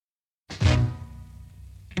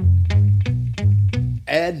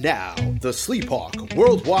And now, the Sleephawk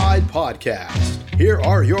Worldwide Podcast. Here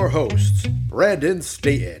are your hosts, Brandon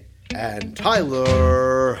Staten and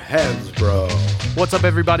Tyler Hansbrough. What's up,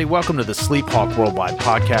 everybody? Welcome to the Sleephawk Worldwide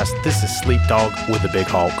Podcast. This is Sleep Dog with the Big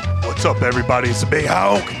Hulk. What's up, everybody? It's the Big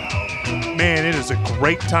Hulk. Man, it is a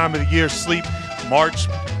great time of the year. Sleep, March,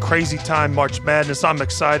 crazy time, March Madness. I'm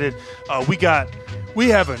excited. We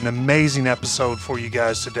have an amazing episode for you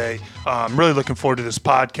guys today. I'm really looking forward to this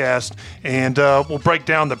podcast, and we'll break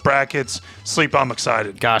down the brackets. Sleep, I'm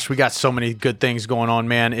excited. Gosh, we got so many good things going on,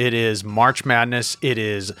 man. It is March Madness. It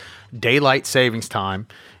is daylight savings time.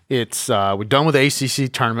 It's we're done with the ACC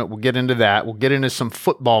tournament. We'll get into that. We'll get into some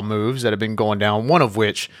football moves that have been going down, one of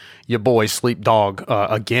which your boy Sleep Dog,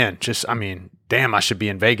 again, damn, I should be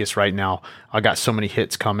in Vegas right now. I got so many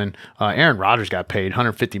hits coming. Aaron Rodgers got paid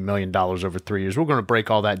 $150 million over 3 years. We're going to break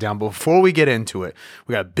all that down. But before we get into it,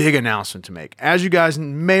 we got a big announcement to make. As you guys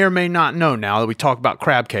may or may not know now that we talk about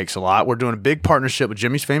crab cakes a lot, we're doing a big partnership with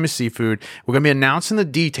Jimmy's Famous Seafood. We're going to be announcing the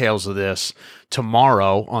details of this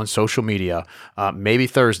tomorrow on social media, maybe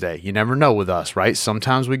Thursday. You never know with us, right?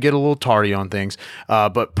 Sometimes we get a little tardy on things,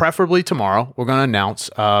 but preferably tomorrow, we're going to announce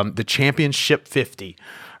the Championship 50.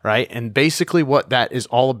 Right. And basically what that is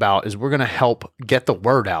all about is we're going to help get the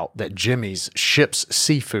word out that Jimmy's ships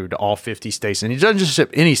seafood to all 50 states. And he doesn't just ship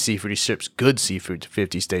any seafood, he ships good seafood to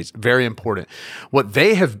 50 states. Very important. What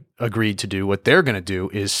they have agreed to do, what they're going to do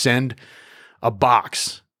is send a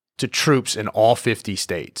box to troops in all 50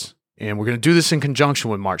 states. And we're going to do this in conjunction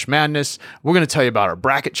with March Madness. We're going to tell you about our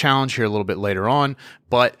bracket challenge here a little bit later on.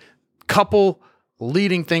 But couple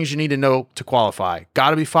leading things you need to know to qualify.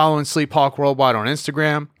 Got to be following Sleephawk Worldwide on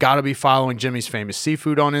Instagram. Got to be following Jimmy's Famous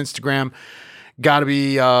Seafood on Instagram. Got to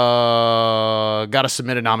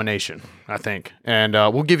submit a nomination, I think. And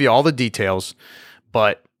we'll give you all the details.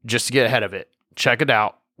 But just to get ahead of it, check it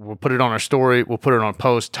out. We'll put it on our story. We'll put it on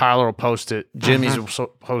post. Tyler will post it. Jimmy's will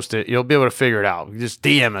post it. You'll be able to figure it out. Just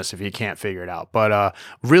DM us if you can't figure it out. But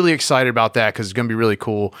really excited about that because it's going to be really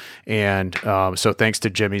cool. And so thanks to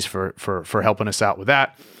Jimmy's for helping us out with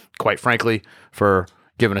that. Quite frankly, for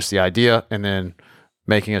giving us the idea and then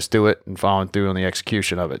making us do it and following through on the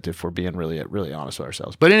execution of it, if we're being really, really honest with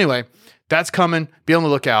ourselves. But anyway, that's coming. Be on the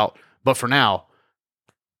lookout. But for now,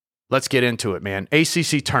 let's get into it, man.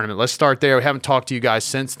 ACC tournament. Let's start there. We haven't talked to you guys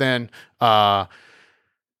since then. I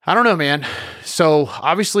don't know, man. So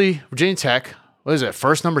obviously Virginia Tech, what is it?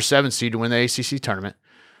 First number 7 seed to win the ACC tournament.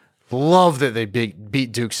 Love that they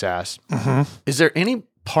beat Duke's ass. Mm-hmm. Is there any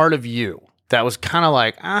part of you that was kind of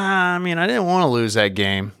like, I didn't want to lose that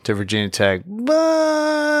game to Virginia Tech,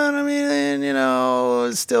 but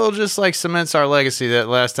it still just like cements our legacy that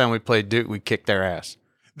last time we played Duke, we kicked their ass?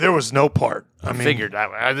 There was no part. I figured that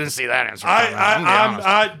way. I didn't see that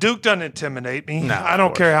answer. Duke doesn't intimidate me. No, I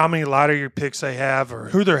don't care how many lottery year picks they have or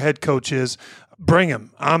who their head coach is. Bring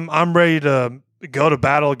him. I'm ready to go to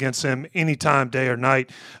battle against him anytime, day or night.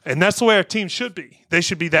 And that's the way our team should be. They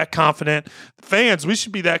should be that confident. Fans, we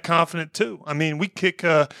should be that confident too. I mean, we kick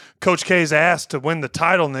Coach K's ass to win the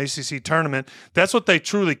title in the ACC tournament. That's what they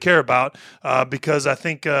truly care about because I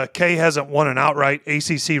think K hasn't won an outright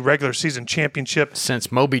ACC regular season championship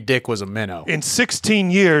since Moby Dick was a minnow. In 16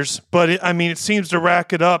 years, but it seems to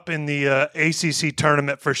rack it up in the ACC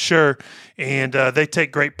tournament for sure, and they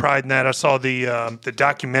take great pride in that. I saw the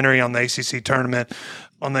documentary on the ACC tournament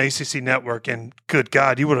on the ACC network, and good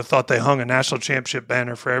God, you would have thought they hung a national championship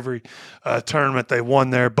banner for every tournament they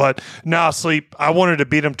won there. But now, Sleep, I wanted to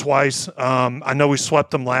beat them twice. I know we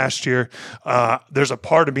swept them last year. There's a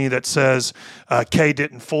part of me that says K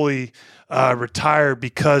didn't fully retire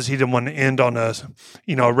because he didn't want to end on a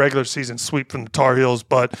regular season sweep from the Tar Heels.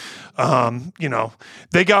 But,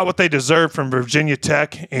 they got what they deserved from Virginia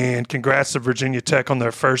Tech, and congrats to Virginia Tech on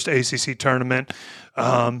their first ACC tournament.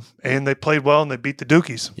 And they played well, and they beat the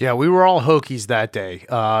Dukies. Yeah, we were all Hokies that day.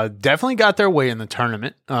 Definitely got their way in the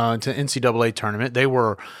tournament, to NCAA tournament. They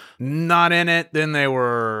were not in it, then they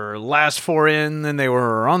were last 4 in, then they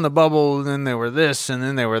were on the bubble, then they were this, and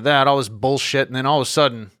then they were that, all this bullshit, and then all of a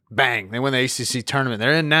sudden, bang, they win the ACC tournament.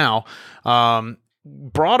 They're in now.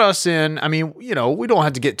 Brought us in. We don't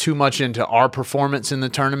have to get too much into our performance in the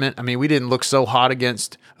tournament. We didn't look so hot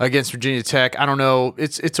against Virginia Tech. I don't know.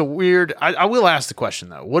 It's a weird. I will ask the question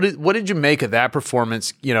though. What did you make of that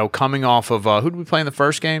performance? Coming off of who did we play in the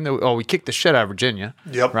first game? We kicked the shit out of Virginia.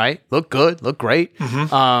 Yep. Right. Looked good. Looked great.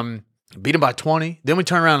 Mm-hmm. beat them by 20. Then we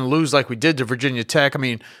turn around and lose like we did to Virginia Tech. I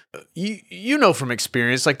mean, you know from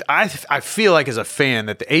experience, like I feel like as a fan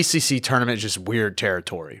that the ACC tournament is just weird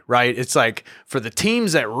territory, right? It's like for the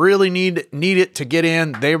teams that really need it to get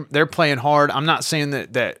in, they're playing hard. I'm not saying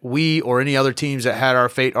that we or any other teams that had our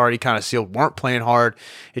fate already kind of sealed weren't playing hard.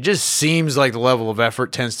 It just seems like the level of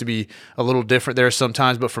effort tends to be a little different there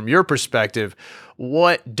sometimes. But from your perspective,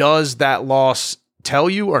 what does that loss tell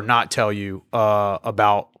you or not tell you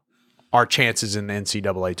about our chances in the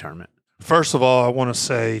NCAA tournament? First of all, I want to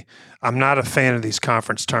say I'm not a fan of these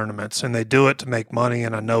conference tournaments, and they do it to make money,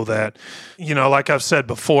 and I know that. You know, like I've said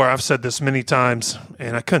before, I've said this many times,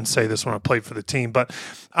 and I couldn't say this when I played for the team, but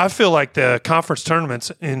I feel like the conference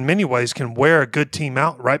tournaments in many ways can wear a good team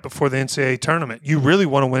out right before the NCAA tournament. You really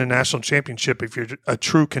want to win a national championship if you're a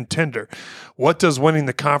true contender. What does winning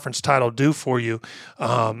the conference title do for you?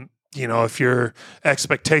 You know, if your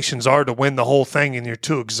expectations are to win the whole thing and you're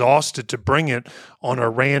too exhausted to bring it on a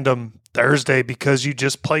random Thursday because you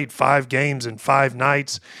just played 5 games in 5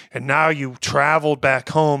 nights and now you traveled back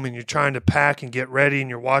home and you're trying to pack and get ready and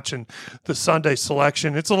you're watching the Sunday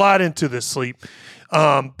selection. It's a lot into this sleep.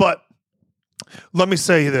 But let me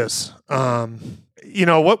say this. You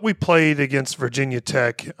know, what we played against Virginia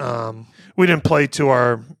Tech, we didn't play to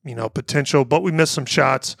our, potential, but we missed some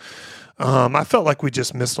shots. I felt like we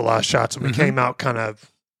just missed a lot of shots and we came out kind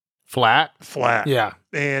of flat. Yeah.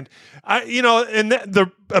 And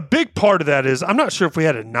a big part of that is I'm not sure if we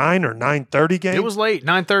had a 9 or 9:30 game. It was late,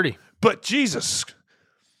 9:30. But Jesus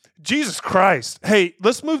Christ. Hey,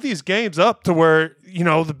 let's move these games up to where,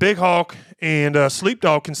 the Big Hawk and Sleep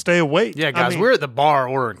Dog can stay awake. Yeah, guys, we're at the bar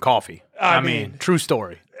ordering coffee. I mean, true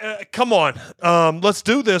story. Come on, let's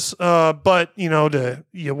do this. But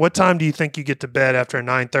what time do you think you get to bed after a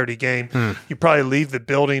 9:30 game? You probably leave the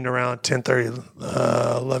building around 10:30,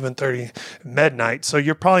 11:30, midnight. So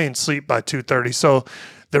you're probably in sleep by 2:30. So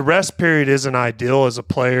the rest period isn't ideal as a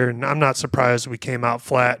player, and I'm not surprised we came out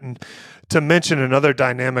flat. And to mention another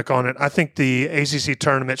dynamic on it, I think the ACC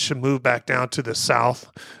tournament should move back down to the South,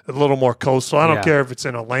 a little more coastal. I don't care if it's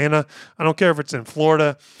in Atlanta. I don't care if it's in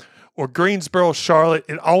Florida or Greensboro, Charlotte.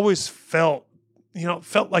 It always felt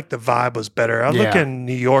like the vibe was better. I look in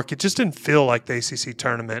New York, it just didn't feel like the ACC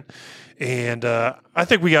tournament. And I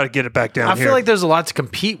think we got to get it back down here. I feel like there's a lot to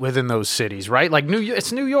compete with in those cities, right? Like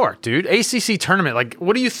it's New York, dude. ACC tournament. Like,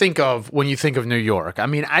 what do you think of when you think of New York? I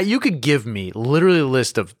mean, you could give me literally a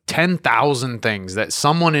list of 10,000 things that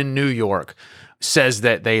someone in New York says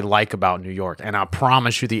that they like about New York, and I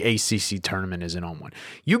promise you the ACC tournament isn't on one.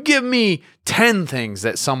 You give me 10 things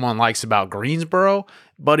that someone likes about Greensboro,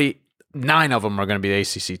 buddy, 9 of them are going to be the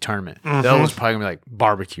ACC tournament. Those probably going to be like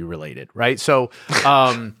barbecue related, right? So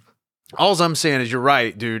all I'm saying is you're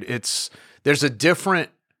right, dude. There's a different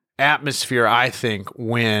atmosphere, I think,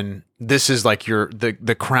 when this is like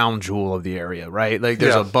the crown jewel of the area, right? Like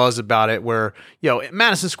there's a buzz about it where,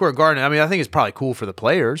 Madison Square Garden, I mean, I think it's probably cool for the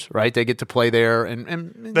players, right? They get to play there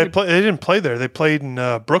and they didn't play there. They played in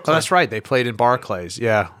Brooklyn. Oh, that's right. They played in Barclays.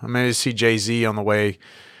 Yeah. I maybe see Jay-Z on the way.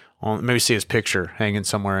 Maybe see his picture hanging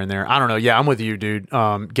somewhere in there. I don't know. Yeah, I'm with you, dude.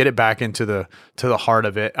 Get it back into the heart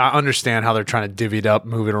of it. I understand how they're trying to divvy it up,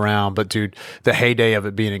 move it around, but dude, the heyday of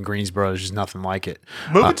it being in Greensboro is just nothing like it.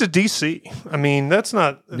 Move it to DC. I mean, that's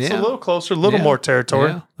not. It's a little closer, a little more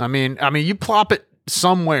territory. Yeah. I mean, you plop it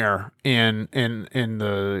somewhere in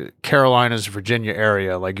the Carolinas, Virginia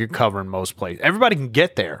area, like you're covering most places. Everybody can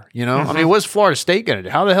get there. I mean, what's Florida State going to do?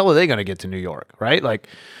 How the hell are they going to get to New York? Right? Like,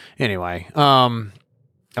 anyway.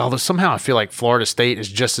 Although somehow I feel like Florida State is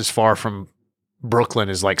just as far from Brooklyn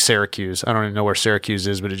as like Syracuse. I don't even know where Syracuse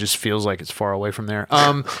is, but it just feels like it's far away from there.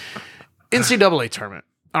 NCAA tournament.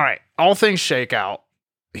 All right. All things shake out.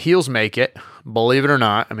 Heels make it. Believe it or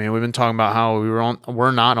not. I mean, we've been talking about how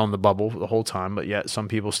we're not on the bubble the whole time, but yet some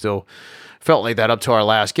people still felt like that up to our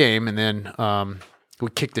last game. And then we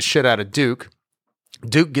kicked the shit out of Duke.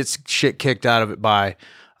 Duke gets shit kicked out of it by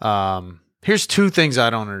here's 2 things I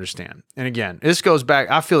don't understand. And again, this goes back.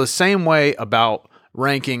 I feel the same way about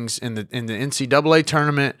rankings in the NCAA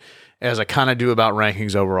tournament as I kind of do about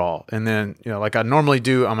rankings overall. And then, like I normally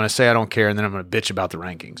do, I'm going to say I don't care, and then I'm going to bitch about the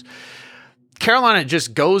rankings. Carolina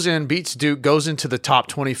just goes in, beats Duke, goes into the top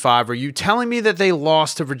 25. Are you telling me that they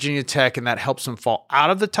lost to Virginia Tech and that helps them fall out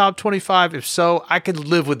of the top 25? If so, I could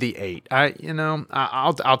live with the 8.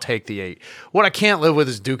 I'll take the 8. What I can't live with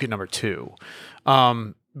is Duke at number 2.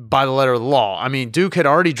 by the letter of the law. I mean, Duke had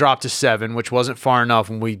already dropped to 7, which wasn't far enough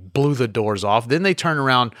when we blew the doors off. Then they turn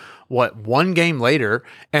around, one game later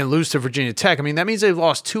and lose to Virginia Tech. I mean, that means they've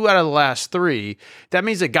lost 2 out of the last 3. That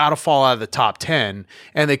means they got to fall out of the top 10,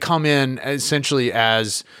 and they come in essentially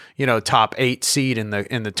as, top 8 seed in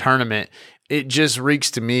the tournament. It just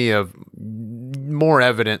reeks to me of more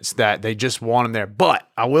evidence that they just want them there. But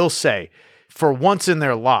I will say, for once in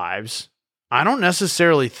their lives, I don't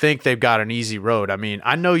necessarily think they've got an easy road. I mean,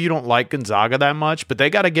 I know you don't like Gonzaga that much, but they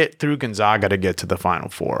got to get through Gonzaga to get to the Final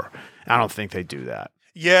Four. I don't think they do that.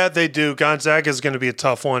 Yeah, they do. Gonzaga is going to be a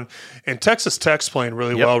tough one. And Texas Tech's playing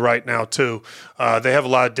really well right now, too. They have a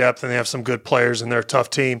lot of depth, and they have some good players, and they're a tough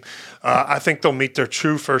team. I think they'll meet their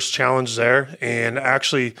true first challenge there. And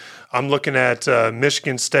actually, I'm looking at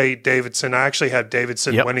Michigan State, Davidson. I actually have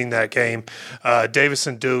Davidson winning that game.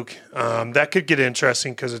 Davidson, Duke. That could get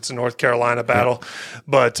interesting because it's a North Carolina battle.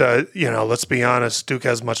 But, let's be honest, Duke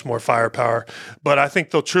has much more firepower. But I think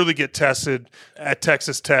they'll truly get tested at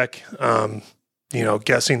Texas Tech.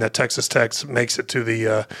 Guessing that Texas Tech makes it to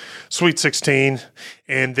the Sweet 16.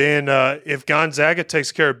 And then if Gonzaga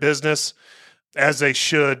takes care of business, as they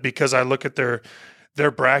should, because I look at their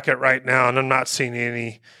bracket right now, and I'm not seeing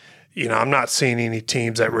any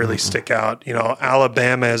teams that really stick out.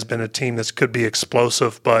 Alabama has been a team that could be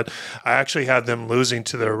explosive, but I actually have them losing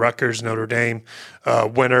to the Rutgers Notre Dame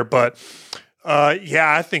winner. But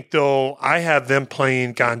I think I have them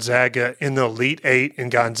playing Gonzaga in the Elite 8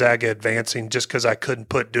 and Gonzaga advancing just because I couldn't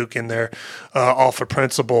put Duke in there off of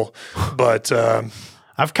principle. But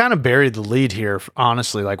I've kind of buried the lead here,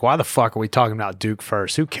 honestly. Like, why the fuck are we talking about Duke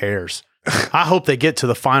first? Who cares? I hope they get to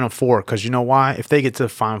the Final Four because you know why? If they get to the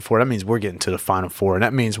Final Four, that means we're getting to the Final Four. And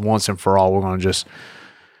that means once and for all, we're going to just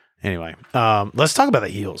 – anyway, let's talk about the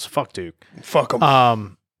Heels. Fuck Duke. Fuck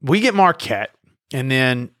them. We get Marquette, and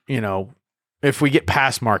then, if we get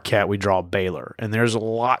past Marquette, we draw Baylor. And there's a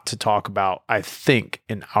lot to talk about, I think,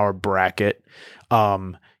 in our bracket.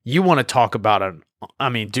 You want to talk about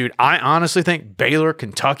I honestly think Baylor,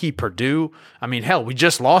 Kentucky, Purdue. I mean, hell, we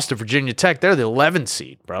just lost to Virginia Tech. They're the 11th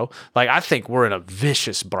seed, bro. Like, I think we're in a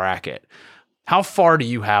vicious bracket. How far do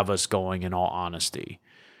you have us going, in all honesty?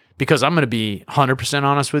 Because I'm going to be 100%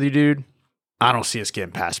 honest with you, dude. I don't see us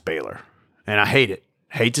getting past Baylor. And I hate it.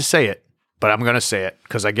 Hate to say it. But I'm going to say it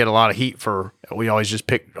because I get a lot of heat for we always just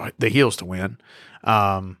pick the Heels to win.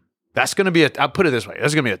 That's going to be I'll put it this way.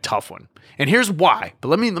 That's going to be a tough one. And here's why. But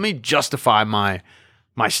let me justify my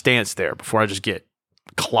stance there before I just get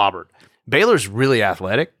clobbered. Baylor's really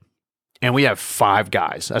athletic, and we have 5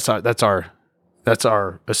 guys. That's our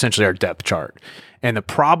essentially our depth chart. And the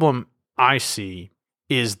problem I see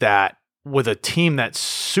is that with a team that's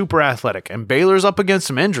super athletic, and Baylor's up against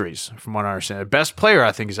some injuries, from what I understand. The best player,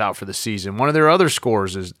 I think, is out for the season. One of their other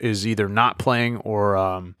scorers is either not playing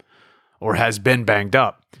or has been banged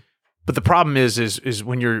up. But the problem is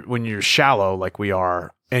when you're shallow like we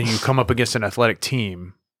are, and you come up against an athletic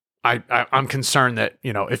team, I'm concerned that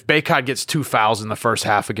if Baycott gets 2 fouls in the first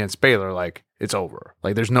half against Baylor, like it's over.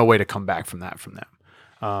 Like there's no way to come back from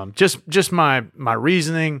them. Just my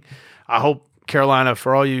reasoning. I hope Carolina,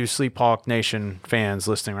 for all you Sleephawk Nation fans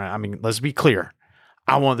listening, right? I mean, let's be clear.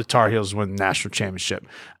 I want the Tar Heels to win the national championship.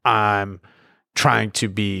 I'm trying to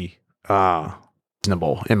be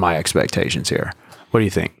reasonable in my expectations here. What do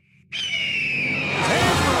you think?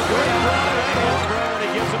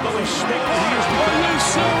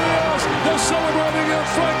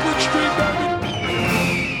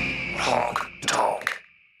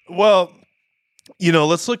 Well,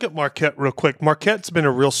 let's look at Marquette real quick. Marquette's been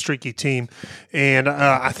a real streaky team, and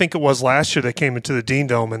I think it was last year they came into the Dean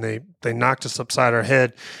Dome and they knocked us upside our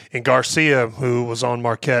head. And Garcia, who was on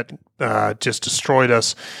Marquette, just destroyed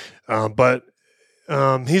us. But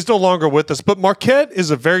he's no longer with us. But Marquette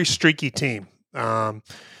is a very streaky team.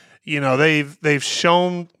 They've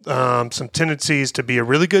shown some tendencies to be a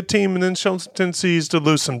really good team, and then shown some tendencies to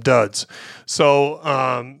lose some duds. So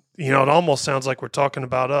it almost sounds like we're talking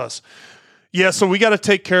about us. Yeah, so we got to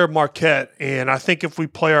take care of Marquette, and I think if we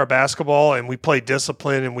play our basketball and we play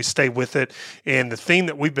discipline and we stay with it, and the theme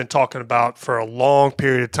that we've been talking about for a long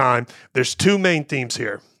period of time, there's 2 main themes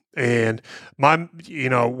here, and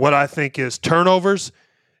what I think is turnovers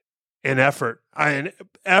and effort.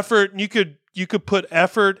 Effort, you could put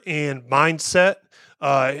effort and mindset,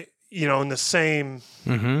 in the same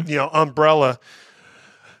umbrella.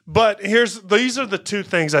 But these are the 2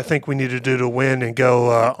 things I think we need to do to win and go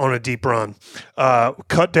on a deep run.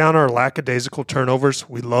 Cut down our lackadaisical turnovers.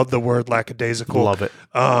 We love the word lackadaisical. Love it.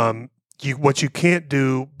 what you can't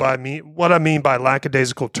do what I mean by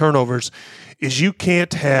lackadaisical turnovers is you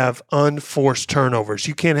can't have unforced turnovers.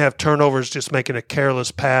 You can't have turnovers just making a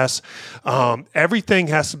careless pass. Everything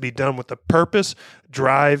has to be done with a purpose,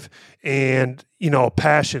 drive, and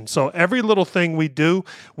passion. So every little thing we do,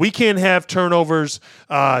 we can't have turnovers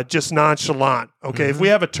just nonchalant. Okay, if we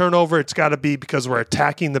have a turnover, it's got to be because we're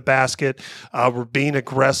attacking the basket, we're being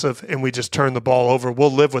aggressive, and we just turn the ball over.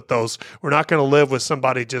 We'll live with those. We're not going to live with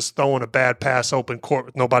somebody just throwing a bad pass open court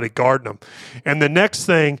with nobody guarding them. And the next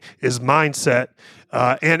thing is mindset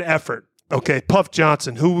and effort. Okay, Puff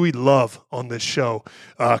Johnson, who we love on this show,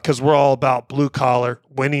 because we're all about blue collar,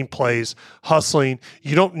 winning plays, hustling.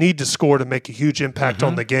 You don't need to score to make a huge impact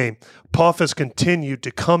on the game. Puff has continued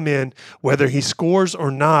to come in, whether he scores or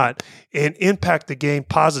not, and impact the game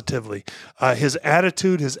positively. His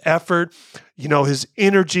attitude, his effort, his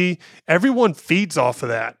energy, everyone feeds off of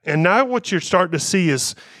that. And now what you're starting to see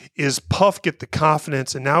is Puff get the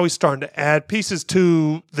confidence, and now he's starting to add pieces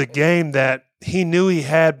to the game that he knew he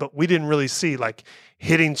had, but we didn't really see, like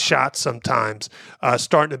hitting shots sometimes,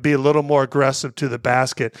 starting to be a little more aggressive to the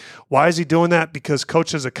basket. Why is he doing that? Because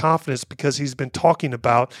coach has a confidence, because he's been talking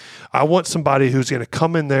about, I want somebody who's going to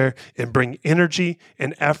come in there and bring energy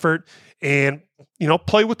and effort and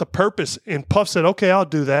play with the purpose. And Puff said, okay, I'll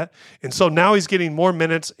do that. And so now he's getting more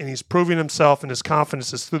minutes and he's proving himself, and his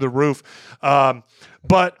confidence is through the roof.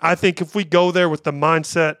 But I think if we go there with the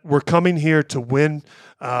mindset, we're coming here to win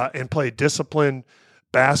and play disciplined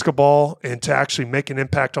basketball and to actually make an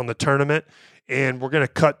impact on the tournament. And we're going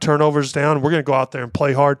to cut turnovers down. We're going to go out there and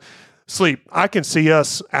play hard. Sleep, I can see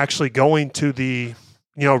us actually going to the,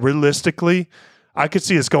 realistically, I could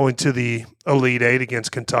see us going to the Elite Eight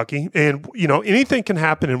against Kentucky. And, anything can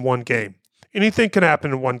happen in one game. Anything can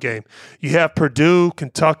happen in one game. You have Purdue,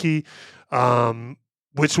 Kentucky,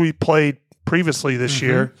 which we played previously this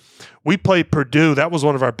year. We played Purdue. That was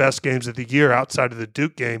one of our best games of the year outside of the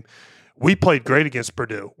Duke game. We played great against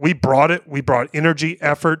Purdue. We brought it. We brought energy,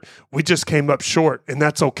 effort. We just came up short, and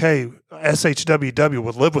that's okay. SHWW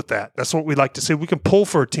would live with that. That's what we like to see. We can pull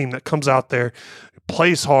for a team that comes out there,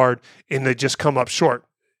 plays hard, and they just come up short.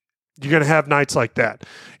 You're going to have nights like that,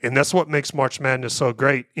 and that's what makes March Madness so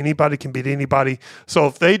great. Anybody can beat anybody. So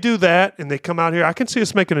if they do that and they come out here, I can see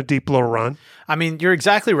us making a deep little run. I mean, you're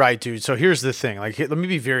exactly right, dude. So here's the thing. Let me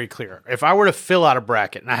be very clear. If I were to fill out a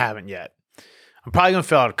bracket, and I haven't yet, I'm probably going to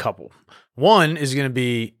fill out a couple. One is going to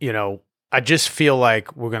be, I just feel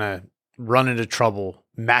like we're going to run into trouble,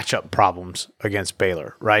 matchup problems against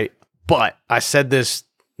Baylor, right? But I said this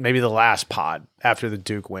maybe the last pod after the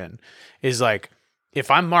Duke win, is like, if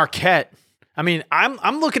I'm Marquette,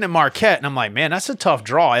 I'm looking at Marquette and I'm like, man, that's a tough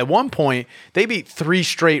draw. At one point, they beat 3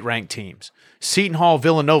 straight ranked teams. Seton Hall,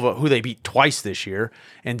 Villanova, who they beat twice this year,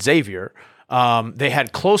 and Xavier. They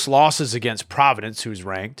had close losses against Providence, who's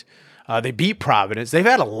ranked. They beat Providence. They've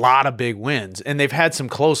had a lot of big wins, and they've had some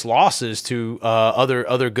close losses to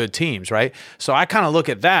other good teams, right? So I kind of look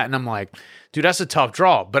at that, and I'm like, dude, that's a tough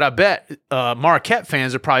draw. But I bet Marquette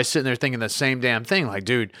fans are probably sitting there thinking the same damn thing. Like,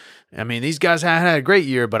 dude, these guys had a great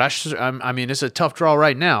year, but it's a tough draw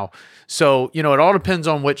right now. So, it all depends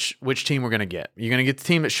on which team we're going to get. You're going to get the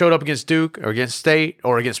team that showed up against Duke or against State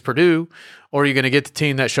or against Purdue, or you're going to get the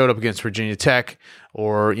team that showed up against Virginia Tech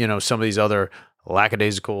or, some of these other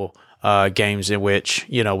lackadaisical games in which,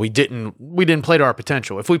 we didn't play to our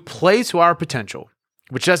potential. If we play to our potential,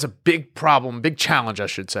 which that's a big problem, big challenge, I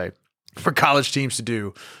should say, for college teams to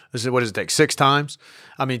do. What does it take? 6 times?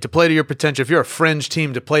 To play to your potential, if you're a fringe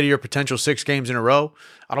team, to play to your potential 6 games in a row,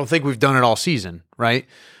 I don't think we've done it all season, right?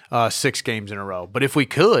 6 games in a row. But if we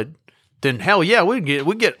could, then hell yeah, we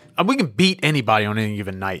can beat anybody on any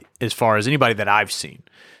given night as far as anybody that I've seen.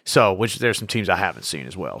 So, which there's some teams I haven't seen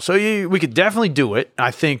as well. So we could definitely do it.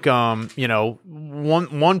 I think,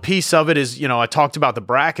 one piece of it is, I talked about the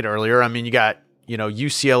bracket earlier. You got,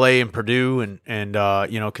 UCLA and Purdue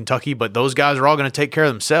and Kentucky, but those guys are all going to take care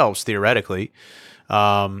of themselves theoretically.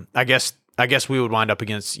 I guess we would wind up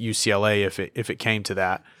against UCLA if it came to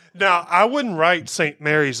that. Now, I wouldn't write St.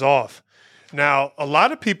 Mary's off. Now, a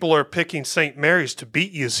lot of people are picking St. Mary's to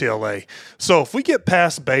beat UCLA. So if we get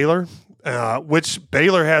past Baylor, which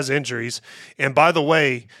Baylor has injuries, and by the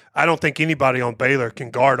way, I don't think anybody on Baylor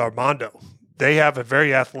can guard Armando. They have a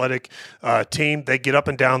very athletic team. They get up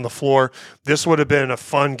and down the floor. This would have been a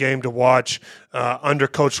fun game to watch under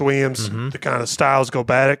Coach Williams. Mm-hmm. The kind of styles go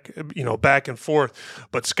back and forth.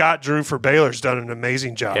 But Scott Drew for Baylor's done an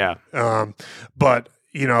amazing job. Yeah. But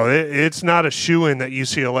it's not a shoo-in that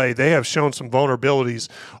UCLA. They have shown some vulnerabilities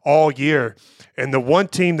all year. And the one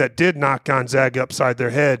team that did knock Gonzaga upside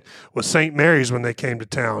their head was St. Mary's when they came to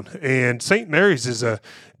town. And St. Mary's is a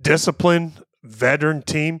disciplined, veteran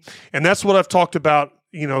team. And that's what I've talked about,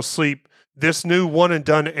 Sleep. This new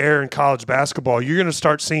one-and-done era in college basketball, you're going to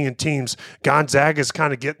start seeing teams. Gonzaga's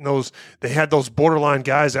kind of getting those. They had those borderline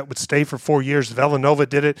guys that would stay for 4 years. Villanova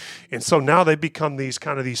did it. And so now they become these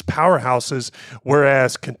powerhouses,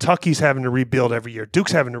 whereas Kentucky's having to rebuild every year.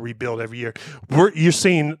 Duke's having to rebuild every year. You're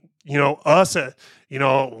seeing – us, a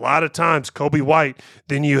lot of times, Kobe White.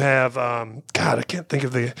 Then you have, I can't think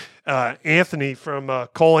of the Anthony from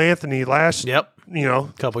Cole Anthony last. Yep. A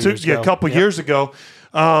couple years ago.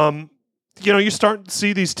 You're starting to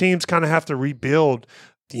see these teams kind of have to rebuild,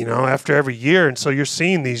 after every year, and so you're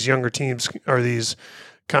seeing these younger teams or these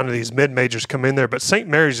mid majors come in there. But St.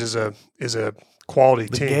 Mary's is a quality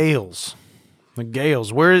team. The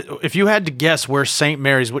Gales. Where, if you had to guess where St.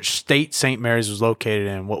 Mary's, which state St. Mary's was located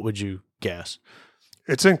in, what would you guess?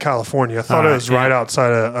 It's in California. I thought it was right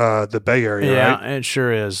outside of the Bay Area. Yeah, right? It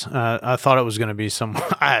sure is. I thought it was going to be some.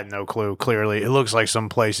 I had no clue. Clearly, it looks like some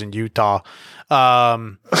place in Utah.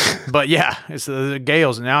 But yeah, it's the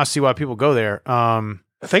Gales, and now I see why people go there. I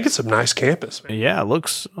think it's a nice campus, man. Yeah, it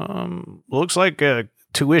looks like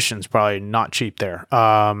tuition's probably not cheap there.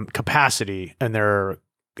 Capacity and their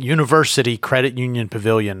University Credit Union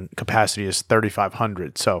Pavilion capacity is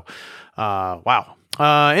 3,500. So, wow.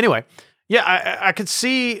 Anyway, yeah, I could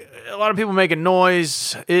see a lot of people making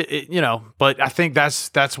noise, but I think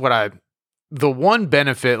that's what the one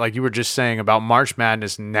benefit, like you were just saying about March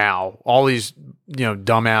Madness now, all these,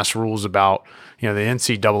 dumbass rules about, the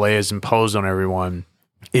NCAA is imposed on everyone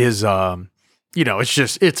is,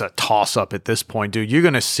 it's a toss up at this point, dude. You're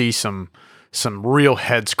going to see some real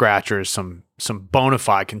head scratchers, some bona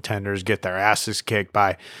fide contenders get their asses kicked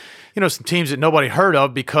by, some teams that nobody heard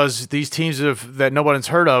of, because these teams that nobody's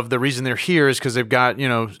heard of, the reason they're here is because they've got,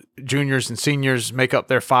 juniors and seniors make up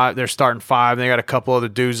their starting five. And they got a couple other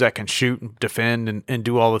dudes that can shoot and defend and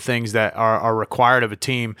do all the things that are required of a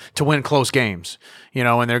team to win close games,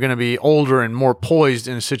 and they're going to be older and more poised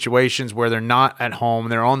in situations where they're not at home,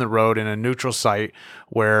 they're on the road in a neutral site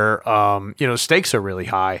where, stakes are really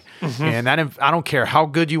high. Mm-hmm. And I don't care how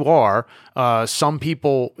good you are. Some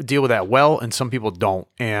people deal with that well and some people don't.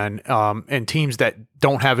 And teams that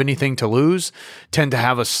don't have anything to lose tend to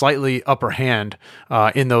have a slightly upper hand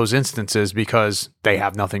in those instances because they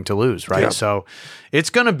have nothing to lose, right? Yeah. So it's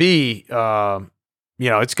going to be,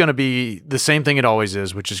 it's going to be the same thing it always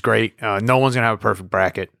is, which is great. No one's going to have a perfect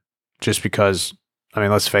bracket just because,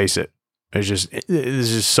 let's face it, it's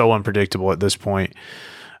just so unpredictable at this point.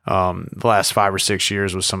 The last 5 or 6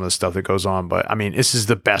 years with some of the stuff that goes on, but this is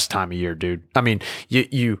the best time of year, dude.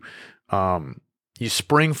 You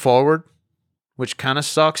spring forward, which kind of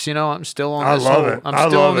sucks. I'm still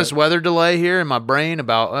on this weather delay here in my brain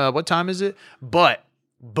about what time is it? But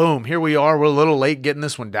boom, here we are. We're a little late getting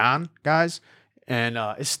this one down, guys, and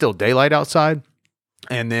it's still daylight outside.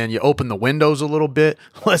 And then you open the windows a little bit.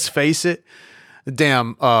 Let's face it, the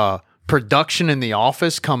damn production in the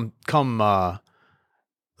office come.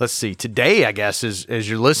 Let's see. Today, I guess, as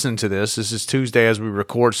you're listening to this is Tuesday as we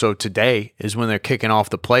record. So today is when they're kicking off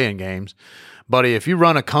the play-in games. Buddy, if you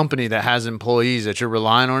run a company that has employees that you're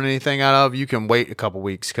relying on anything out of, you can wait a couple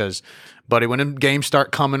weeks because, buddy, when them games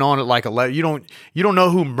start coming on at like 11, you don't know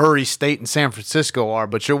who Murray State and San Francisco are,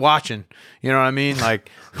 but you're watching. You know what I mean? Like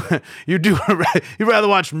you'd rather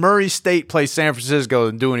watch Murray State play San Francisco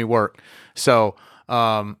than do any work. So.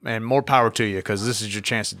 And more power to you because this is your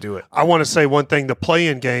chance to do it. I want to say one thing. The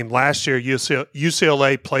play-in game last year,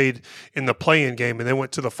 UCLA played in the play-in game and then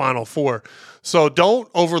went to the Final Four. So don't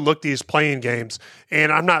overlook these play-in games. And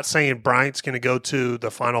I'm not saying Bryant's going to go to the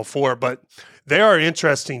Final Four, but they are an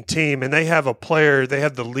interesting team, and they have a player. They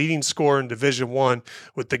have the leading scorer in Division I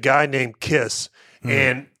with the guy named Kiss.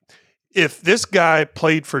 And if this guy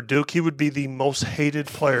played for Duke, he would be the most hated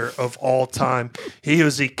player of all time. He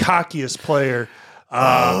was the cockiest player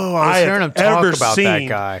I was hearing him talk about that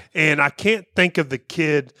guy. And I can't think of the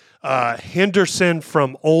kid, Henderson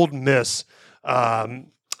from Ole Miss.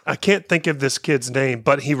 I can't think of this kid's name,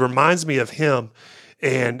 but he reminds me of him.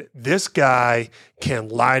 And this guy can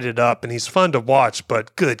light it up, and he's fun to watch,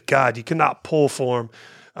 but good God, you cannot pull for him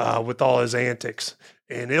with all his antics.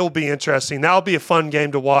 And it'll be interesting. That'll be a fun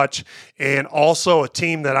game to watch. And also a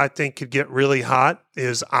team that I think could get really hot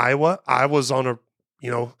is Iowa. Iowa's on a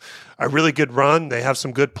really good run. They have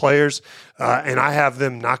some good players, and I have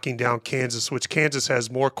them knocking down Kansas, which Kansas has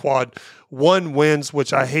more quad 1 wins,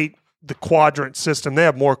 which I hate the quadrant system. They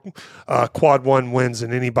have more quad one wins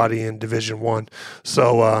than anybody in Division I.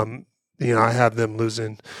 So, I have them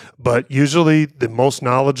losing. But usually the most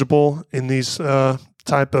knowledgeable in these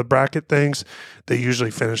type of bracket things, they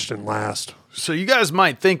usually finished in last. So you guys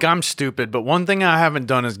might think I'm stupid, but one thing I haven't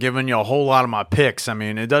done is given you a whole lot of my picks. I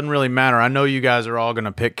mean, it doesn't really matter. I know you guys are all going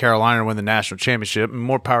to pick Carolina to win the national championship, and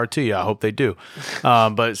more power to you. I hope they do.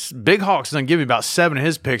 But Big Hawk's going to give you about 7 of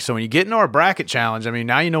his picks. So when you get into our bracket challenge, I mean,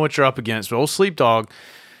 now you know what you're up against. But old Sleep Dog,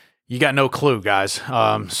 you got no clue, guys.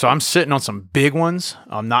 So I'm sitting on some big ones.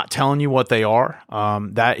 I'm not telling you what they are.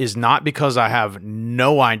 That is not because I have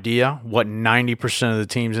no idea what 98% of the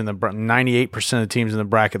teams in the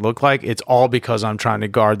bracket look like. It's all because I'm trying to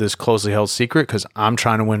guard this closely held secret because I'm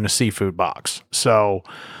trying to win the seafood box. So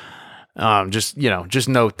just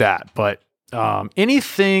note that. But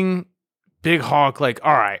anything Big Hawk, like,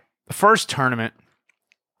 all right, the first tournament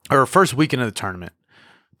or first weekend of the tournament,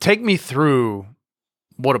 take me through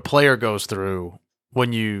what a player goes through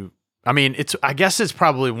when I guess it's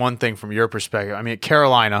probably one thing from your perspective. I mean, at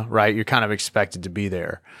Carolina, right, you're kind of expected to be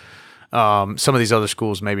there. Some of these other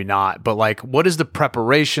schools, maybe not, but like, what is the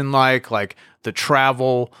preparation like the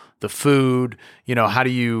travel, the food, how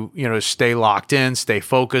do you, stay locked in, stay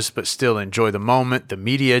focused, but still enjoy the moment, the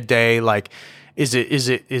media day? Like, is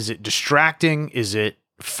it distracting? Is it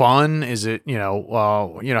fun? Is it,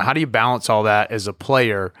 how do you balance all that as a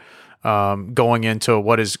player? Going into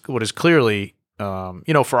what is clearly,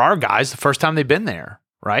 for our guys, the first time they've been there,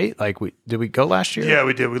 right? Like, did we go last year? Yeah,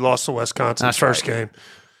 we did. We lost to Wisconsin. That's first right.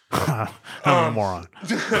 game. I'm a moron.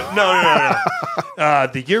 No.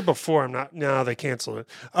 The year before, they canceled it.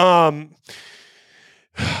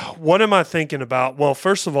 What am I thinking about? Well,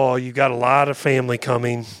 first of all, you got a lot of family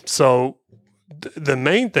coming. So the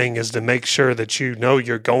main thing is to make sure that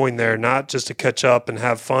you're going there not just to catch up and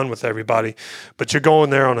have fun with everybody, but you're going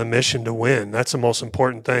there on a mission to win. That's the most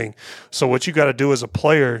important thing. So what you got to do as a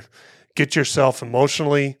player, get yourself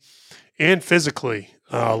emotionally and physically,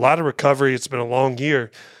 a lot of recovery. It's been a long year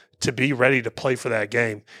to be ready to play for that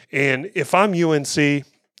game. And if I'm UNC,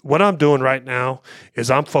 what I'm doing right now is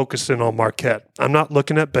I'm focusing on Marquette. I'm not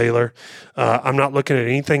looking at Baylor. I'm not looking at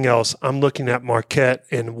anything else. I'm looking at Marquette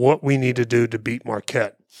and what we need to do to beat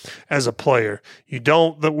Marquette as a player.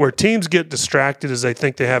 Where teams get distracted is they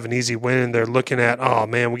think they have an easy win and they're looking at, oh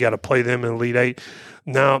man, we got to play them in Elite Eight.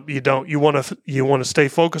 No, you don't. You want to stay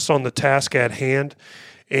focused on the task at hand.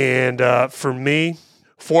 And for me,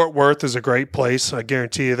 Fort Worth is a great place. I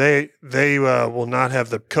guarantee you they will not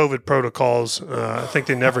have the COVID protocols. I think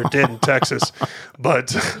they never did in Texas.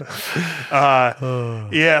 But,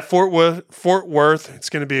 Fort Worth, it's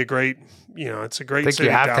going to be a great, it's a great city. I think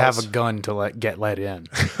you have to have a gun to get let in.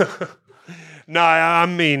 No, I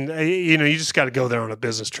mean, you just got to go there on a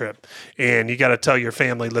business trip. And you got to tell your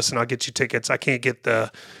family, listen, I'll get you tickets. I can't get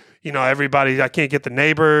everybody, I can't get the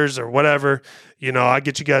neighbors or whatever. I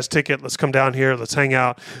get you guys a ticket. Let's come down here. Let's hang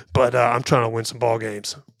out. But I'm trying to win some ball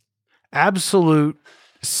games. Absolute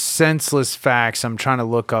senseless facts. I'm trying to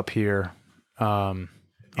look up here. You know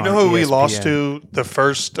who we lost to the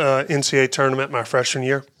first NCAA tournament my freshman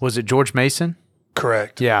year? Was it George Mason?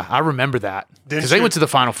 Correct. Yeah, I remember that. Because they went to the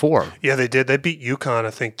Final Four. Yeah, they did. They beat UConn,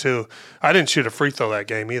 I think, too. I didn't shoot a free throw that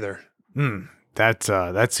game either.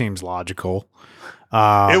 That seems logical.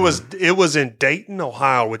 It was in Dayton,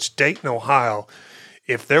 Ohio, which Dayton, Ohio,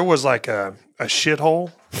 if there was like a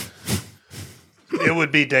shithole, it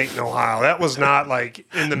would be Dayton, Ohio. That was not like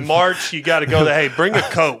in the March, you got to go there. Hey, bring a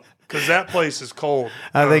coat because that place is cold.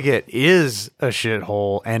 I think it is a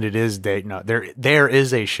shithole and it is Dayton. There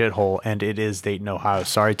is a shithole and it is Dayton, Ohio.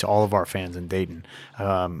 Sorry to all of our fans in Dayton.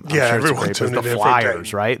 I'm sure everyone tuned in. The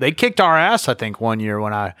Flyers, right? They kicked our ass, I think, one year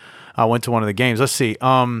when I went to one of the games. Let's see.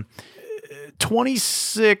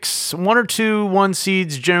 26, 1 or 2 1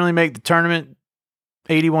 seeds generally make the tournament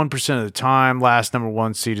 81% of the time. Last number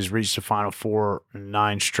 1 seed has reached the Final Four in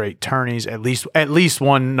 9 straight tourneys. At least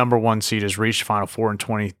one number 1 seed has reached the Final Four in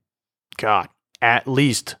 20. God, at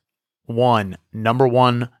least one number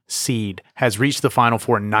 1 seed has reached the Final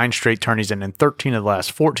Four in 9 straight tourneys, and in 13 of the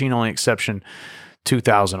last 14, only exception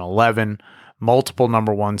 2011. Multiple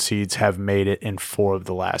number 1 seeds have made it in 4 of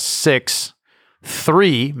the last 6.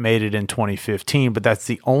 3 made it in 2015, but that's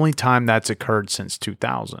the only time that's occurred since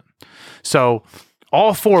 2000. So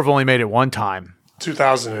all 4 have only made it one time.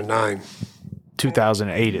 2009.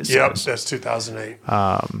 2008 is. Yep, that's 2008.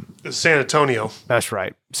 San Antonio. That's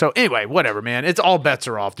right. So anyway, whatever, man. It's all bets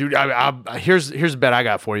are off, dude. Here's a bet I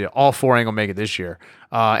got for you. All 4 ain't gonna make it this year.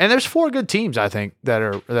 And there's 4 good teams, I think, that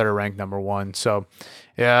are ranked number 1. So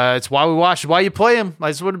yeah, it's why we watch. It's why you play them.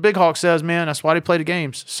 That's what the Big Hawk says, man. That's why they play the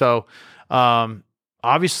games. So.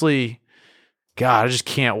 obviously, God, I just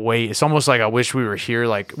can't wait. It's almost like I wish we were here.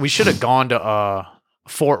 Like, we should have gone to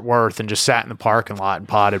Fort Worth and just sat in the parking lot and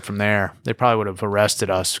potted from there. They probably would have arrested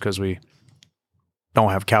us because we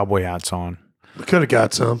don't have cowboy hats on. We could have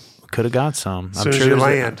got some. Could have got some. As soon as you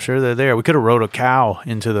land. I'm sure they're there. We could have rode a cow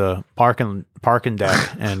into the parking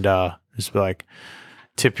deck and just be like,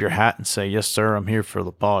 tip your hat and say, "Yes, sir, I'm here for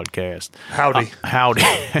the podcast." Howdy. Howdy.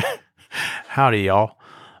 Howdy, y'all.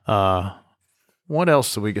 What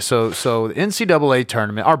else do we get? So the NCAA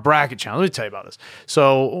tournament, our bracket challenge. Let me tell you about this.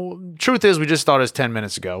 So truth is, we just thought it was 10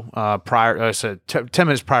 minutes ago. 10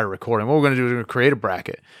 minutes prior to recording. What we're going to do is we're going to create a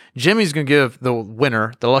bracket. Jimmy's going to give the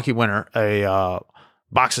lucky winner, a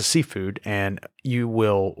box of seafood, and you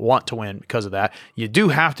will want to win because of that. You do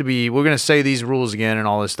have to be, we're going to say these rules again and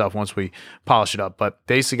all this stuff once we polish it up, but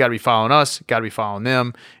basically got to be following us, got to be following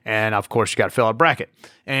them, and of course you got to fill out a bracket.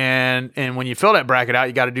 And when you fill that bracket out,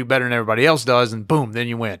 you got to do better than everybody else does, and boom, then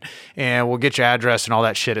you win. And we'll get your address and all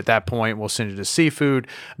that shit at that point. We'll send you the seafood.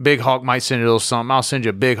 Big Hawk might send you a little something. I'll send you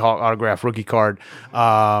a Big Hawk autographed rookie card,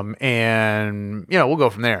 and we'll go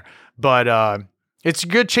from there. But it's a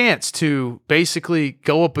good chance to basically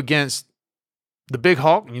go up against the Big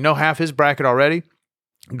Hawk. You know half his bracket already.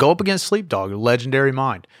 Go up against Sleep Dog, a legendary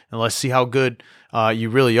mind, and let's see how good you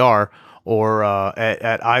really are, or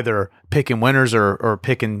at either picking winners or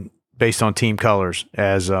picking based on team colors,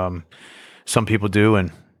 as some people do,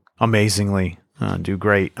 and amazingly do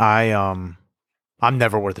great. I'm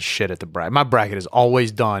never worth a shit at the bracket. My bracket is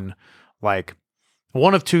always done like,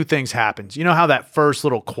 one of two things happens. You know how that first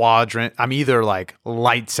little quadrant, I'm either like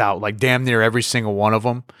lights out, like damn near every single one of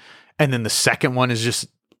them, and then the second one is just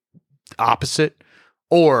opposite,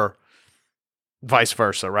 or vice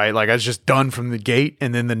versa, right? Like I was just done from the gate,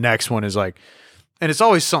 and then the next one is like, and it's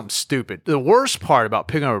always something stupid. The worst part about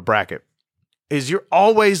picking up a bracket is you're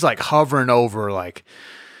always like hovering over like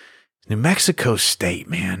New Mexico State,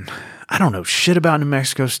 man. I don't know shit about New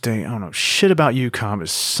Mexico State. I don't know shit about UConn, but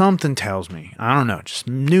something tells me, I don't know, just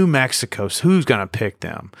New Mexico, who's going to pick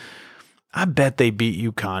them? I bet they beat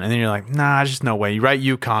UConn. And then you're like, nah, just no way. You write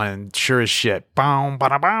UConn and sure as shit. Boom,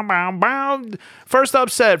 bada, boom, boom, boom. First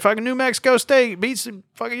upset, fucking New Mexico State beats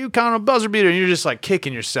fucking UConn on a buzzer beater. And you're just like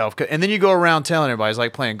kicking yourself. And then you go around telling everybody, it's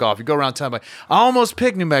like playing golf. You go around telling everybody, I almost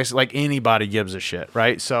picked New Mexico. Like anybody gives a shit,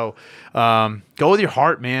 right? So go with your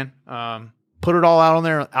heart, man. Put it all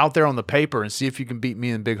out there on the paper and see if you can beat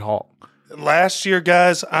me and Big Hawk. Last year,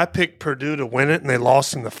 guys, I picked Purdue to win it, and they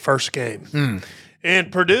lost in the first game.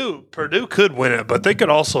 And Purdue could win it, but they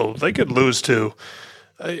could lose to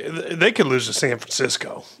San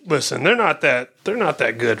Francisco. Listen, they're not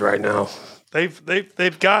that good right now.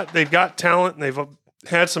 They've got talent, and they've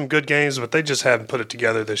had some good games, but they just haven't put it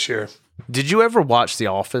together this year. Did you ever watch The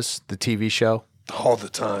Office, the TV show? All the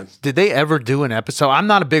time. Did they ever do an episode? I'm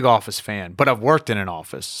not a big Office fan, but I've worked in an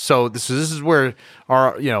office. So this is where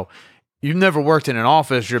you've never worked in an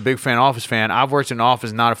office. You're a big Office fan. I've worked in an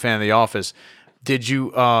office, not a fan of The Office. Did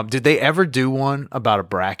they ever do one about a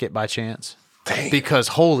bracket by chance? Dang. Because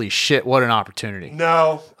holy shit, what an opportunity.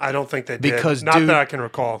 No, I don't think they did. Because not that I can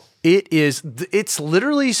recall. It's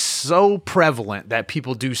literally so prevalent that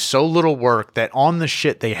people do so little work that on the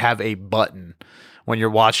shit they have a button when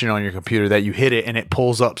you're watching on your computer that you hit it and it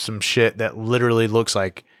pulls up some shit that literally looks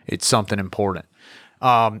like it's something important.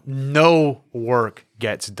 No work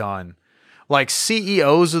gets done. Like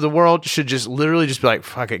CEOs of the world should just literally just be like,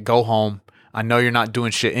 fuck it, go home. I know you're not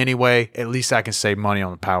doing shit anyway. At least I can save money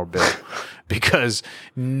on the power bill. Because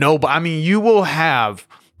you will have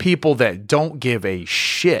people that don't give a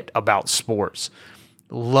shit about sports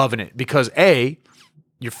loving it because A,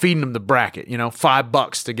 you're feeding them the bracket,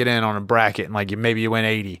 $5 to get in on a bracket, and like maybe you win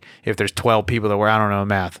 80 if there's 12 people that were, I don't know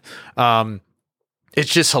math.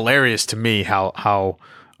 It's just hilarious to me how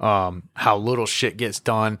little shit gets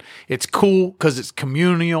done. It's cool because it's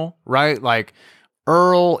communal, right? Like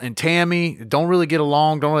Earl and Tammy don't really get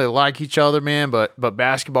along, don't really like each other, man. But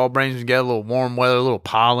basketball brings them together, a little warm weather, a little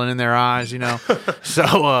pollen in their eyes,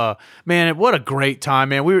 So, man, what a great time,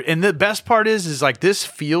 man. And the best part is like this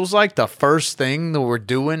feels like the first thing that we're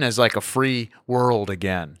doing as like a free world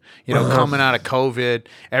again. Coming out of COVID,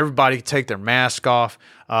 everybody can take their mask off.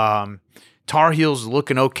 Tar Heels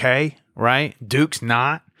looking okay, right? Duke's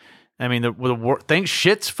not. I mean,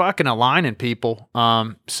 shit's fucking aligning, people.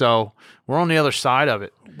 So we're on the other side of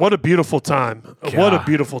it. What a beautiful time. God. What a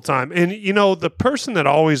beautiful time. And, the person that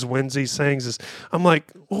always wins these things is, I'm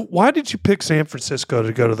like, why did you pick San Francisco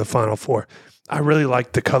to go to the Final Four? I really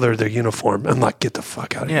like the color of their uniform. I'm like, get the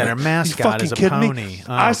fuck out of here. Yeah, their mascot is a pony.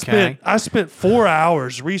 I spent 4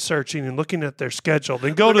 hours researching and looking at their schedule.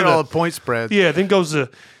 Then go to all the point spreads. Yeah, then goes to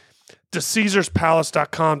to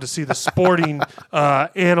CaesarsPalace.com to see the sporting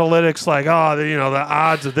analytics, like, the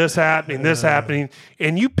odds of this happening,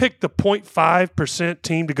 and you picked the 0.5%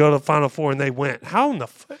 team to go to the Final Four, and they went. How in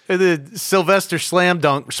the Sylvester Slam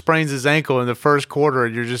Dunk sprains his ankle in the first quarter,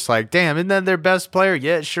 and you're just like, damn, isn't that their best player?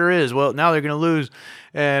 Yeah, it sure is. Well, now they're going to lose.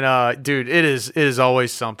 And, dude, it is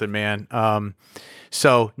always something, man.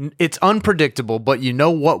 So it's unpredictable, but you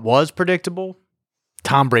know what was predictable?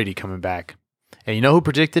 Tom Brady coming back. And you know who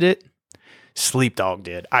predicted it? Sleepdog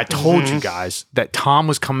did. I told you guys that Tom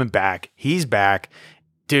was coming back. He's back.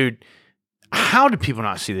 Dude, how did people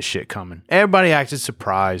not see this shit coming? Everybody acted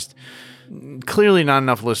surprised. Clearly not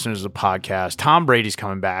enough listeners to the podcast. Tom Brady's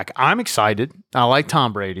coming back. I'm excited. I like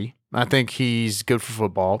Tom Brady. I think he's good for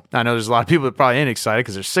football. I know there's a lot of people that probably ain't excited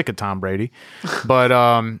because they're sick of Tom Brady. But,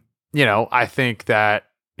 I think that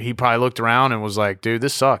he probably looked around and was like, dude,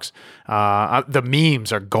 this sucks. The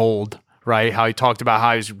memes are gold. Right, how he talked about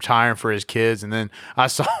how he's retiring for his kids, and then I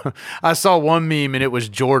saw one meme, and it was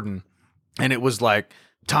Jordan, and it was like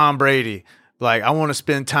Tom Brady, like, I want to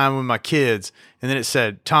spend time with my kids, and then it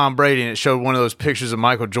said Tom Brady, and it showed one of those pictures of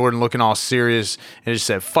Michael Jordan looking all serious, and it just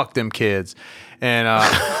said "fuck them kids," and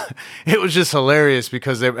it was just hilarious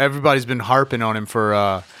because everybody's been harping on him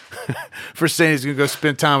for saying he's gonna go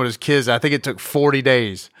spend time with his kids. I think it took 40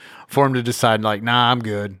 days. For him to decide, like, nah, I'm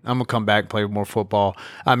good. I'm going to come back and play more football.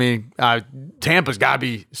 I mean, Tampa's got to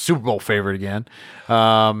be Super Bowl favorite again.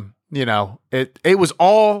 It was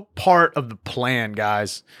all part of the plan,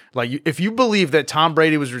 guys. Like, if you believe that Tom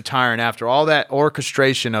Brady was retiring after all that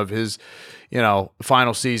orchestration of his,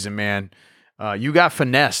 final season, man, you got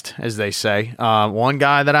finessed, as they say. One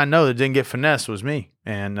guy that I know that didn't get finessed was me.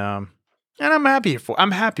 And I'm happy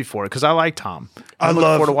for it because I like Tom. I look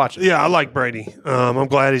forward to watching. Yeah, I like Brady. I'm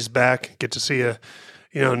glad he's back. Get to see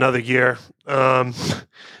another year. But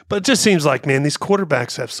it just seems like, man, these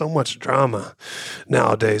quarterbacks have so much drama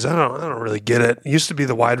nowadays. I don't really get it. It used to be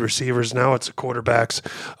the wide receivers, now it's the quarterbacks.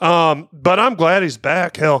 But I'm glad he's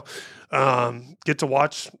back. Hell, get to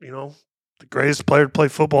watch the greatest player to play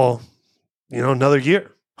football. Another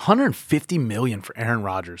year. $150 million for Aaron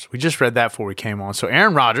Rodgers. We just read that before we came on. So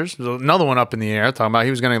Aaron Rodgers, another one up in the air, talking about he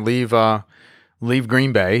was going to leave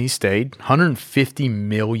Green Bay. He stayed. $150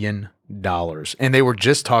 million. And they were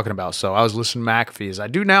just talking about, so I was listening to McAfee, as I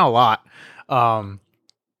do now a lot. That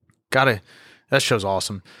show's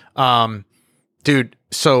awesome. Dude,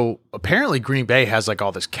 so apparently Green Bay has like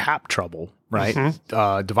all this cap trouble, right?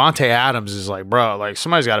 Devontae Adams is like, bro, like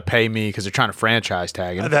somebody's got to pay me because they're trying to franchise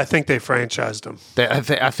tag him. I think they franchised him.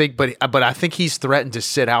 I think he's threatened to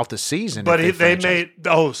sit out the season. But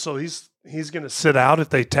so he's going to sit out if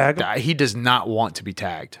they tag him? He does not want to be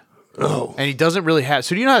tagged. Oh. And he doesn't really have.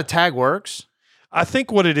 So do you know how the tag works? I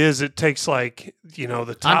think what it is, it takes the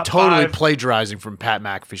top I'm totally five, plagiarizing from Pat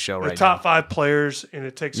McAfee show right now. The top 5 players, and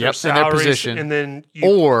it takes their and their salaries, position, and then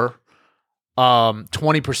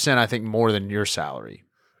 20%, I think, more than your salary.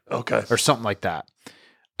 Okay. Or something like that.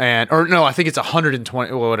 I think it's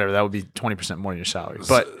 120, well, whatever, that would be 20% more than your salary.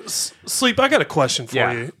 But Sleep, I got a question for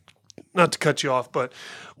you. Not to cut you off, but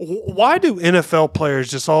why do NFL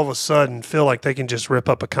players just all of a sudden feel like they can just rip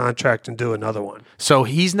up a contract and do another one? So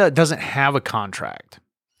doesn't have a contract.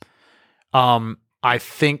 I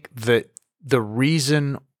think that the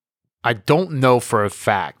reason, I don't know for a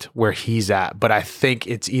fact where he's at, but I think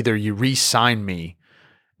it's either you re-sign me.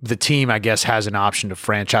 The team, I guess, has an option to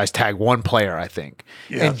franchise tag one player, I think.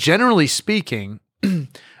 Yeah. And generally speaking,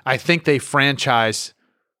 I think they franchise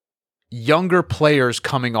younger players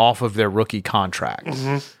coming off of their rookie contract.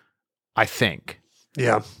 I think.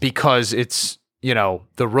 Yeah. Because it's,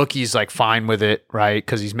 the rookie's like fine with it, right?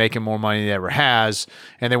 Because he's making more money than he ever has,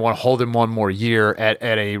 and they want to hold him one more year at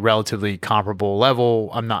a relatively comparable level.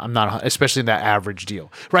 I'm not, especially in that average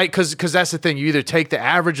deal, right? Because that's the thing. You either take the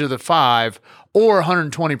average of the 5 or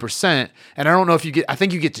 120%, and I don't know if I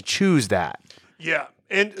think you get to choose that. Yeah.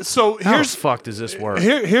 And so how the fuck does this work?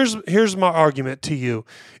 Here's my argument to you: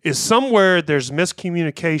 is somewhere there's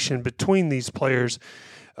miscommunication between these players,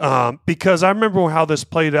 because I remember how this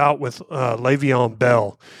played out with Le'Veon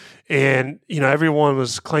Bell, and everyone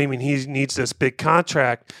was claiming he needs this big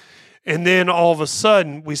contract, and then all of a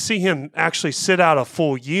sudden we see him actually sit out a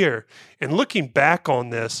full year. And looking back on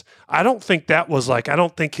this, I don't think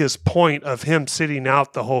his point of him sitting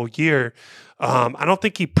out the whole year. I don't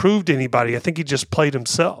think he proved anybody. I think he just played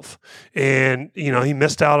himself. And, he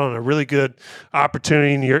missed out on a really good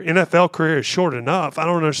opportunity. And your NFL career is short enough. I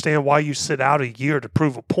don't understand why you sit out a year to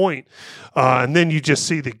prove a point. And then you just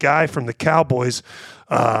see the guy from the Cowboys,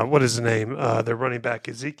 what is his name? Their running back,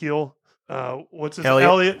 Ezekiel. What's his name?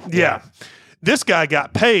 Elliott? Yeah. This guy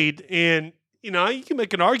got paid, and you can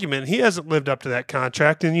make an argument. He hasn't lived up to that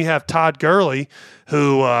contract. And you have Todd Gurley,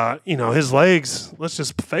 who, his legs, let's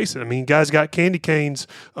just face it. I mean, guy's got candy canes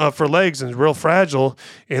for legs and is real fragile.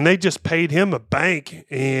 And they just paid him a bank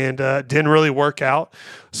and didn't really work out.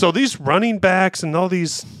 So these running backs and all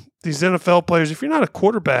these NFL players, if you're not a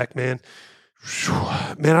quarterback, man,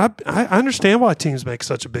 I understand why teams make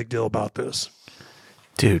such a big deal about this.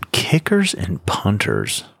 Dude, kickers and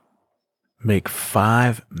punters make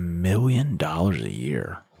 $5 million a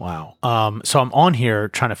year. Wow. So I'm on here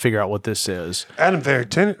trying to figure out what this is. Adam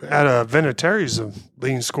Vinatieri is the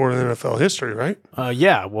leading scorer in NFL history, right?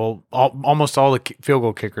 Yeah. Well, almost all the field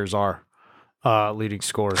goal kickers are leading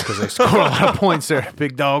scorers because they score a lot of points there,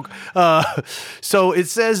 big dog. So it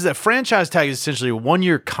says that franchise tag is essentially a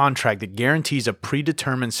one-year contract that guarantees a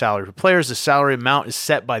predetermined salary for players. The salary amount is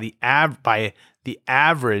set by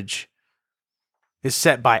average is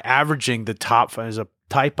set by averaging the top. There's a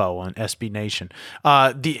typo on SB Nation.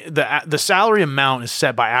 The salary amount is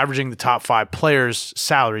set by averaging the top 5 players'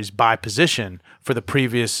 salaries by position for the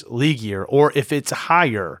previous league year, or if it's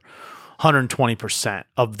higher, 120%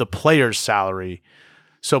 of the player's salary.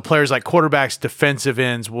 So players like quarterbacks, defensive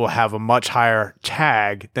ends will have a much higher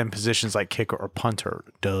tag than positions like kicker or punter.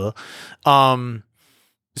 Duh.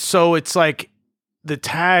 So it's like the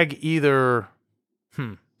tag either.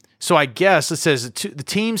 So I guess it says the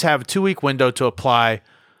teams have a 2-week window to apply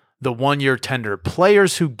the 1-year tender.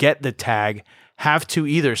 Players who get the tag have to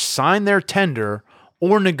either sign their tender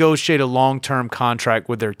or negotiate a long-term contract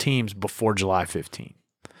with their teams before July 15th.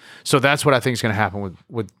 So that's what I think is going to happen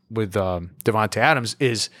with Davante Adams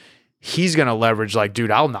is he's going to leverage like,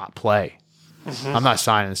 dude, I'll not play. Mm-hmm. I'm not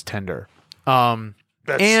signing this tender.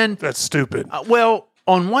 That's stupid. Well,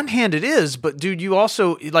 on one hand it is, but dude, you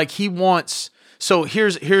also like he wants. So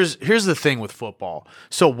here's the thing with football.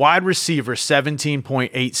 So wide receiver,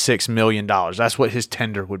 $17.86 million. That's what his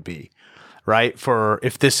tender would be, right? For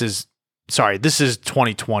if this is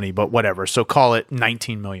 2020, but whatever. So call it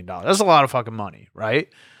 $19 million. That's a lot of fucking money, right?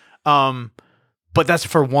 But that's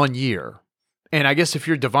for 1 year. And I guess if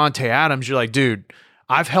you're Davante Adams, you're like, dude,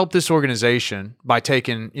 I've helped this organization by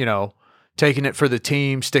taking it for the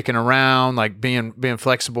team, sticking around, like being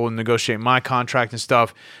flexible and negotiating my contract and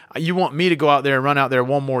stuff. You want me to go out there and run out there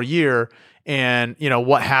one more year and,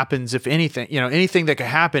 what happens if anything, anything that could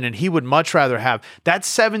happen. And he would much rather have that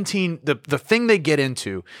 17, the thing they get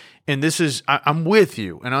into. And this is, I'm with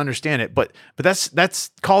you and I understand it, but that's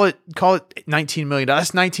call it $19 million.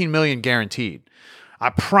 That's $19 million guaranteed. I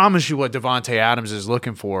promise you what Davante Adams is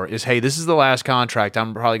looking for is, hey, this is the last contract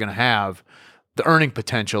I'm probably going to have the earning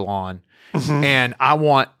potential on. Mm-hmm. And I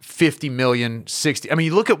want 50 million, 60. I mean,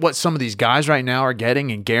 you look at what some of these guys right now are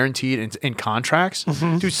getting and guaranteed in contracts.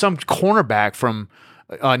 Mm-hmm. Dude, some cornerback from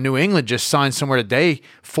New England just signed somewhere today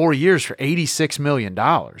 4 years for $86 million.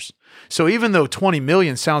 So even though 20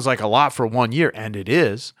 million sounds like a lot for 1 year, and it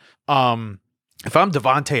is, if I'm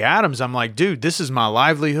Davante Adams, I'm like, dude, this is my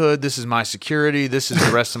livelihood. This is my security. This is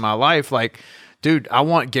the rest of my life. Like, dude, I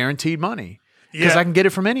want guaranteed money because I can get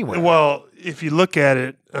it from anywhere. Well, if you look at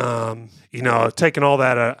it, taking all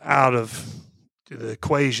that out of the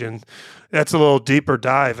equation, that's a little deeper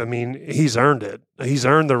dive. I mean, he's earned it. He's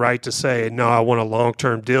earned the right to say, no, I want a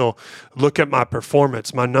long-term deal. Look at my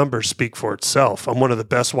performance. My numbers speak for itself. I'm one of the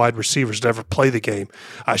best wide receivers to ever play the game.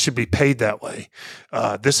 I should be paid that way.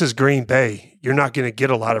 This is Green Bay. You're not going to get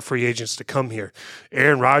a lot of free agents to come here.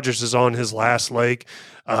 Aaron Rodgers is on his last leg.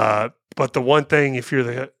 But the one thing, if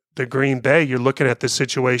you're the Green Bay, you're looking at this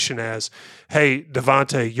situation as, hey,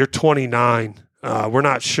 Davante, you're 29. We're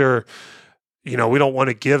not sure. We don't want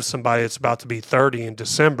to give somebody that's about to be 30 in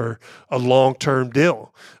December a long-term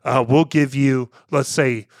deal. We'll give you, let's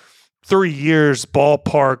say, 3 years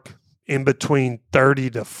ballpark in between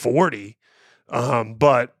 30 to 40.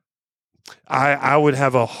 But I would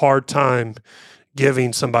have a hard time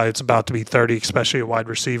giving somebody that's about to be 30, especially a wide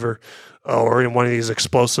receiver or in one of these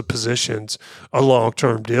explosive positions, a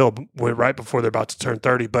long-term deal right before they're about to turn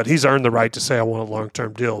 30. But he's earned the right to say, I want a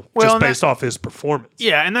long-term deal just based off his performance.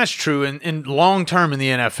 Yeah, and that's true. And long-term in the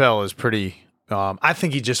NFL is pretty I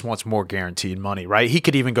think he just wants more guaranteed money, right? He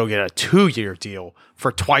could even go get a 2-year deal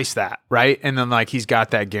for twice that, right? And then he's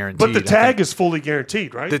got that guaranteed. But the tag is fully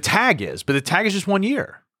guaranteed, right? The tag is, but the tag is just 1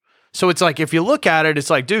 year. So it's like, if you look at it, it's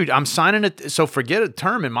like, dude, I'm signing it. So forget a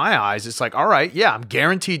term in my eyes. It's like, all right, yeah, I'm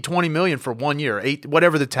guaranteed $20 million for 1 year,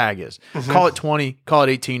 whatever the tag is. Mm-hmm. Call it 20, call it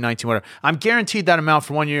 18, 19, whatever. I'm guaranteed that amount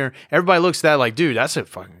for 1 year. Everybody looks at that like, dude, that's a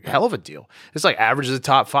fucking hell of a deal. It's like average of the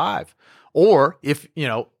top 5. Or if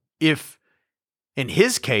in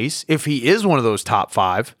his case, if he is one of those top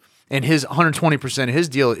 5 And his 120% of his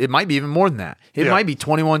deal, it might be even more than that. It might be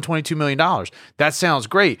 $22 million. That sounds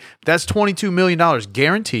great. That's $22 million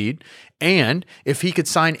guaranteed. And if he could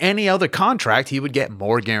sign any other contract, he would get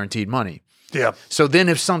more guaranteed money. Yeah. So then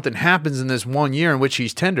if something happens in this 1 year in which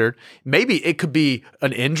he's tendered, maybe it could be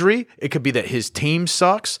an injury. It could be that his team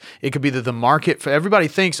sucks. It could be that the market, for everybody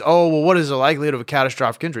thinks, oh, well, what is the likelihood of a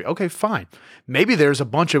catastrophic injury? Okay, fine. Maybe there's a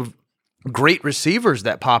bunch of great receivers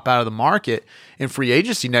that pop out of the market in free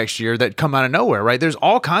agency next year that come out of nowhere, right? There's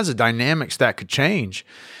all kinds of dynamics that could change.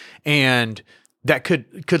 And that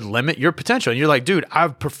could limit your potential. And you're like, dude,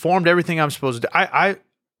 I've performed everything I'm supposed to do. I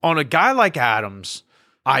on a guy like Adams,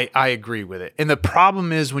 I agree with it. And the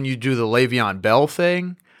problem is when you do the Le'Veon Bell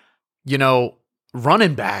thing,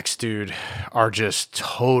 running backs, dude, are just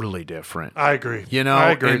totally different. I agree.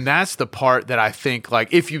 I agree. And that's the part that I think,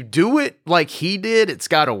 like, if you do it like he did, it's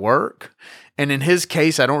got to work. And in his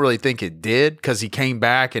case, I don't really think it did because he came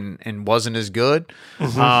back and wasn't as good.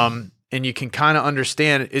 Mm-hmm. And you can kind of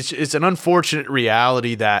understand it's an unfortunate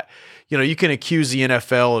reality that, you can accuse the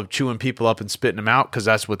NFL of chewing people up and spitting them out because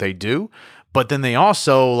that's what they do. But then they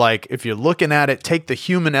also, like, if you're looking at it, take the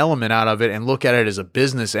human element out of it and look at it as a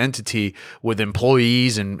business entity with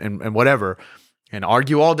employees and whatever, and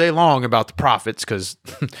argue all day long about the profits because,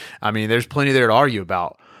 I mean, there's plenty there to argue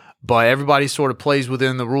about. But everybody sort of plays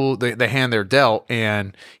within the rule, the hand they're dealt.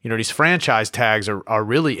 And, these franchise tags are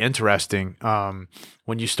really interesting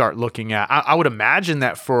when you start looking at – I would imagine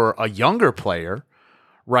that for a younger player,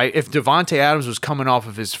 right, if Devontae Adams was coming off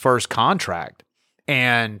of his first contract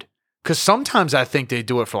and – because sometimes I think they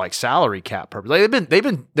do it for like salary cap purposes. They've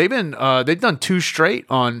done 2 straight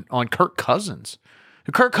on Kirk Cousins.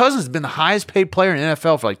 Kirk Cousins has been the highest paid player in the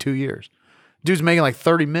NFL for like 2 years. Dude's making like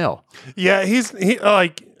 $30 million. Yeah,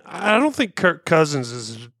 I don't think Kirk Cousins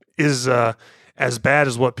is as bad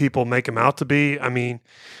as what people make him out to be. I mean,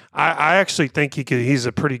 I actually think he's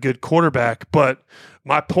a pretty good quarterback. But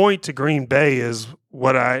my point to Green Bay is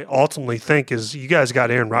what I ultimately think is you guys got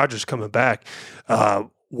Aaron Rodgers coming back.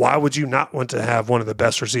 Why would you not want to have one of the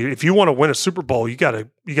best receivers? If you want to win a Super Bowl, you got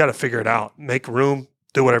to figure it out. Make room,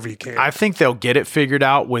 do whatever you can. I think they'll get it figured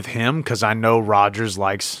out with him because I know Rodgers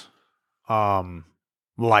likes Adams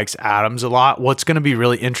a lot. What's going to be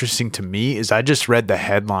really interesting to me is I just read the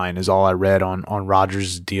headline is all I read on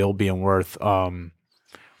Rodgers' deal being worth all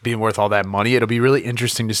that money. It'll be really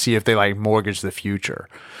interesting to see if they like mortgage the future.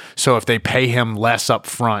 So if they pay him less up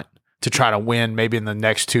front to try to win maybe in the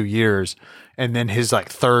next 2 years, and then his like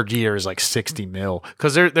third year is like $60 million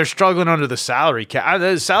because they're struggling under the salary cap.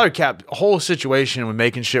 The salary cap whole situation with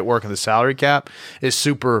making shit work in the salary cap is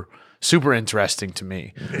super, super interesting to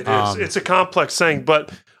me. It is. It's a complex thing,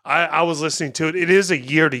 but I was listening to it. It is a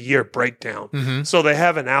year-to-year breakdown. Mm-hmm. So they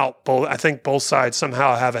have an out. I think both sides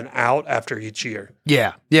somehow have an out after each year.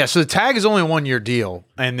 Yeah. Yeah. So the tag is only a 1 year deal.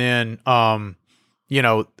 And then, I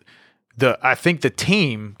think the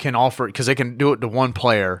team can offer it because they can do it to one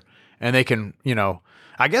player. And they can,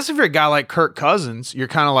 I guess if you're a guy like Kirk Cousins, you're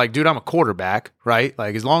kind of like, dude, I'm a quarterback, right?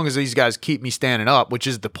 Like, as long as these guys keep me standing up, which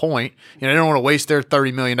is the point. They don't want to waste their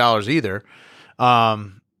 $30 million either.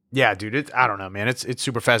 Yeah, dude, I don't know, man. It's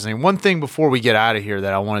super fascinating. One thing before we get out of here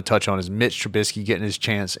that I want to touch on is Mitch Trubisky getting his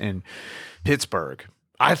chance in Pittsburgh.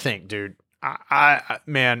 I think, dude,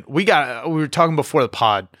 man, we were talking before the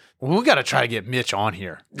pod. We got to try to get Mitch on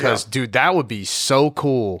here because, dude, that would be so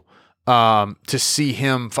cool. To see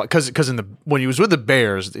him because when he was with the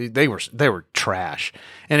Bears, they were trash,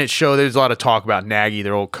 and it showed. There's a lot of talk about Nagy,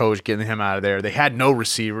 their old coach, getting him out of there. They had no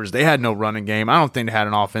receivers, they had no running game. I don't think they had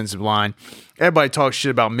an offensive line. Everybody talks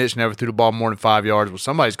shit about Mitch never threw the ball more than 5 yards. Well,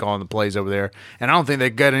 somebody's calling the plays over there, and I don't think they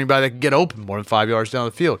got anybody that could get open more than 5 yards down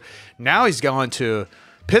the field. Now he's gone to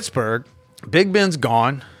Pittsburgh. Big Ben's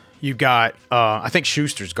gone. You got I think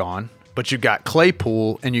Schuster's gone. But you got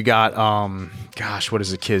Claypool and you got, what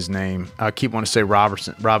is the kid's name? I keep wanting to say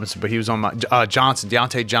Robinson, but he was on my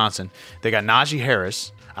Deontay Johnson. They got Najee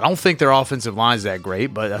Harris. I don't think their offensive line is that great,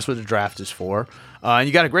 but that's what the draft is for. And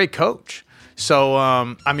you got a great coach. So,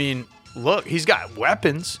 look, he's got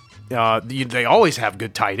weapons. They always have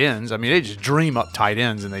good tight ends. I mean, they just dream up tight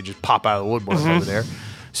ends and they just pop out of the woodwork over there.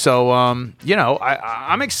 So, I'm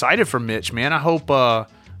excited for Mitch, man.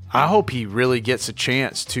 I hope he really gets a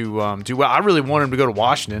chance to do well. I really want him to go to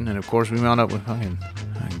Washington, and of course we wound up with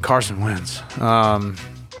Carson Wentz. I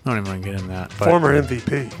don't even want to get in that. But former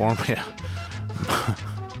MVP. Yeah.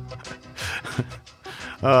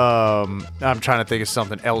 I'm trying to think of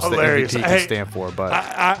something else Hilarious. that MVP can stand for, but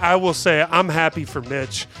I will say I'm happy for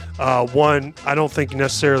Mitch. One, I don't think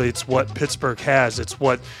necessarily it's what Pittsburgh has. It's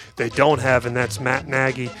what they don't have, and that's Matt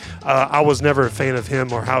Nagy. I was never a fan of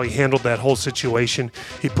him or how he handled that whole situation.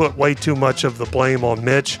 He put way too much of the blame on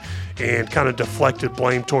Mitch and kind of deflected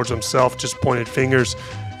blame towards himself, just pointed fingers,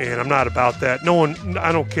 and I'm not about that.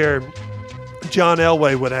 I don't care. John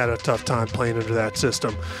Elway would have had a tough time playing under that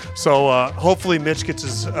system. So hopefully Mitch gets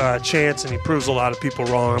his chance and he proves a lot of people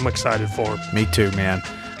wrong. I'm excited for him. Me too, man.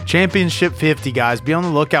 Championship 50, guys. Be on the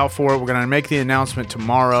lookout for it. We're going to make the announcement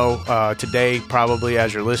tomorrow, today probably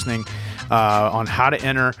as you're listening, on how to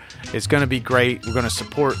enter. It's going to be great. We're going to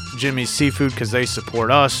support Jimmy's Seafood because they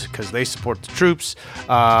support us, because they support the troops.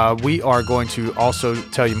 We are going to also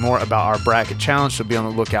tell you more about our bracket challenge, so be on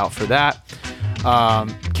the lookout for that.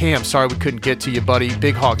 Cam, sorry we couldn't get to you, buddy.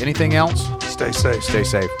 Big Hog, anything else? Stay safe. Stay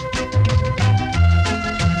safe.